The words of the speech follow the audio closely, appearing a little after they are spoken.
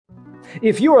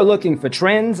If you are looking for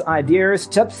trends, ideas,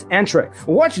 tips, and tricks,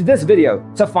 watch this video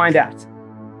to find out.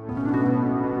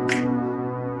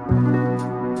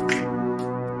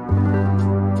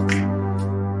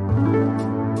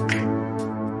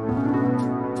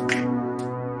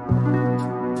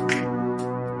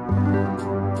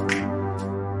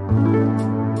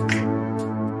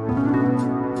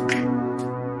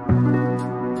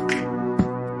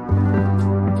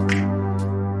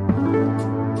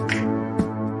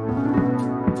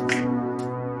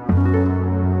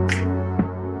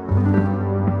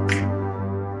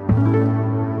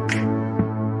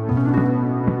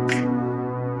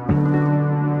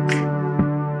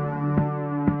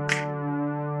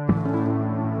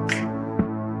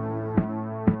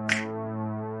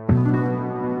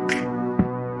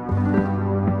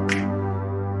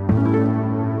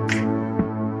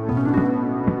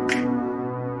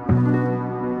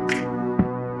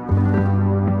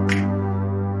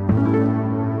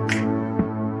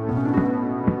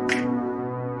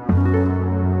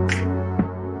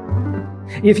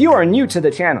 If you are new to the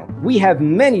channel, we have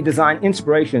many design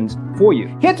inspirations for you.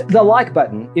 Hit the like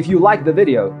button if you like the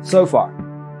video so far.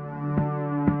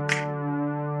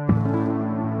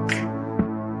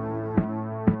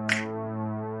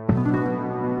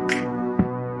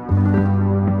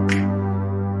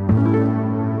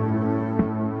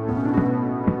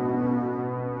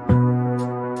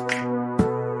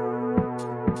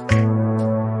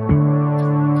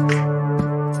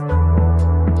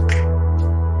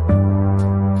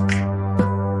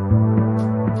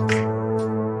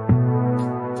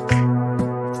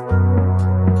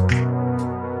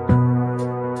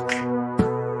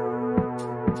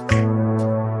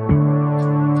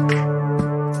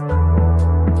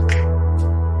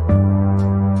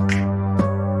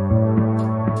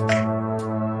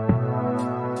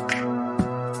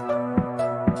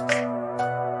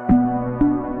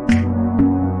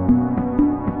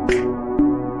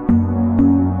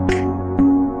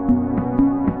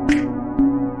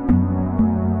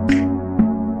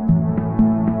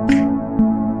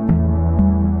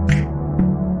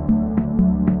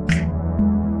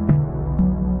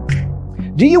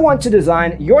 Do you want to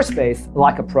design your space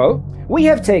like a pro? We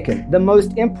have taken the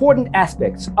most important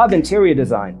aspects of interior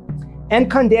design and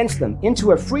condensed them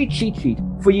into a free cheat sheet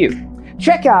for you.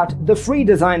 Check out the free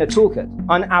designer toolkit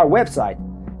on our website,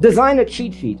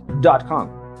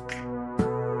 designercheatsheet.com.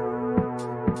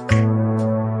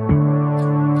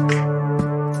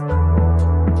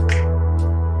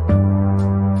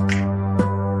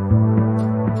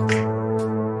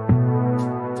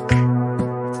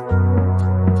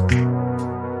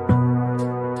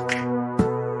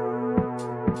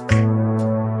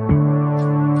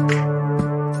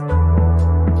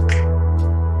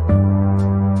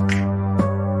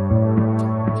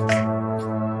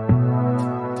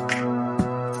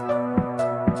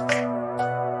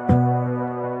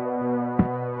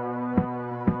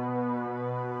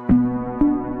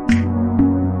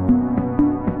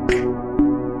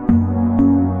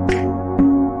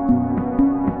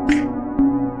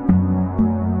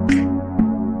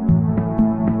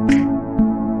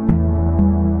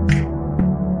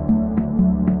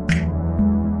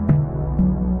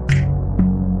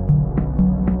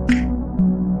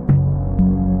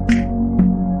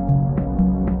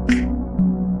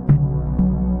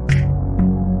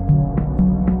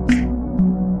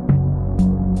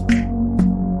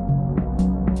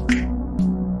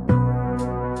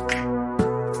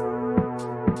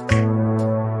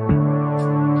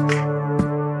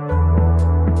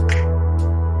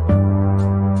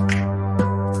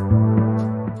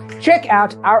 Check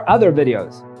out our other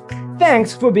videos.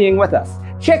 Thanks for being with us.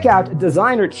 Check out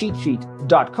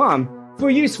designercheatsheet.com for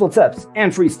useful tips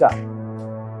and free stuff.